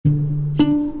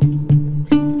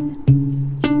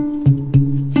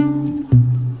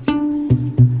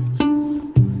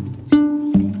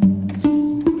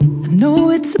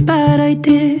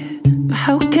dear, but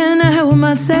how can I help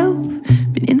myself?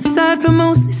 Been inside for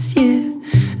most this year,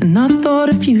 and I thought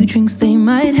a few drinks, they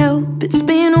might help. It's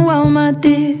been a while, my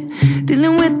dear,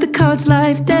 dealing with the cards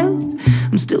life dealt.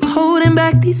 I'm still holding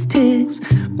back these tears,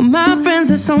 well, my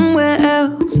friends are somewhere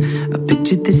else. I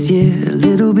pictured this year a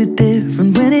little bit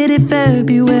different when it hit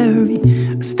February.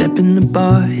 A step in the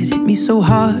bar, it hit me so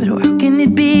hard, or how can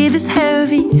it be this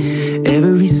heavy?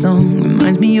 Every song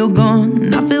reminds me you're gone,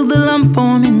 and I feel the lump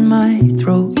form in my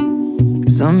throat,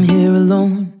 'cause I'm here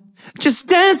alone, just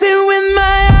dancing with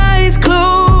my eyes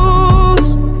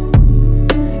closed.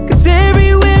 'Cause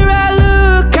everywhere I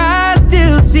look, I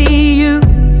still see you.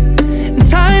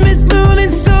 Time is moving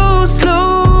so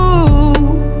slow,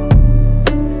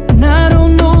 and I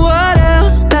don't know what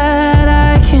else that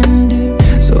I can do.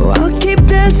 So I'll keep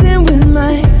dancing with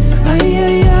my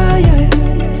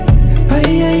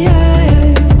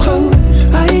close.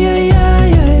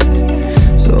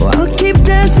 So I'll keep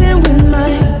dancing with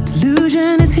my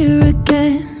delusion is here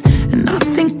again, and I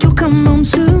think you'll come home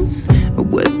soon. But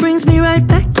what brings me right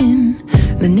back in?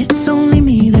 Then it's only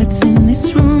me that's in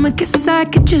this room. I guess I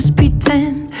could just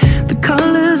pretend the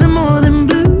colors are more than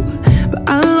blue, but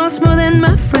I lost more than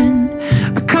my friend.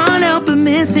 I can't help but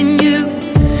missing you.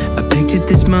 I pictured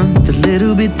this month a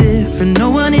little bit different. No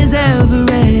one is ever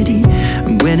ready,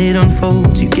 and when it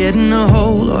unfolds, you get in a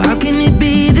hole. Or how can it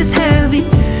be this heavy?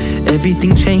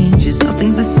 Everything changes,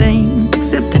 nothing's the same,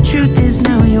 except the truth is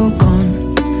now you're gone,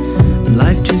 and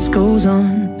life just goes on.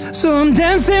 So I'm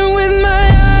dancing with my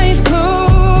eyes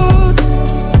closed,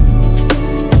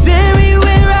 'cause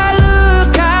everywhere I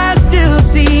look, I still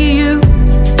see you.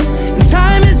 And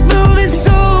time is moving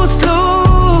so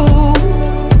slow,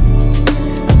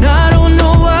 and I don't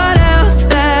know what else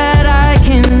that I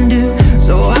can do.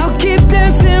 So I'll keep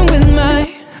dancing with my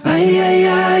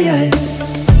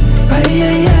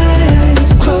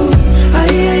close.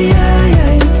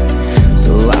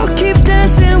 So I'll keep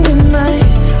dancing with my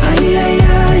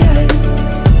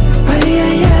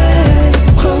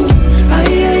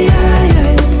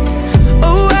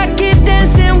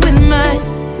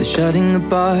shutting the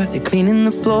bar, they're cleaning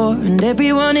the floor, and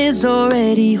everyone is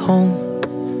already home,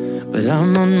 but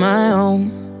I'm on my own,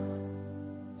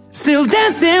 still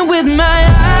dancing with my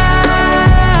eyes.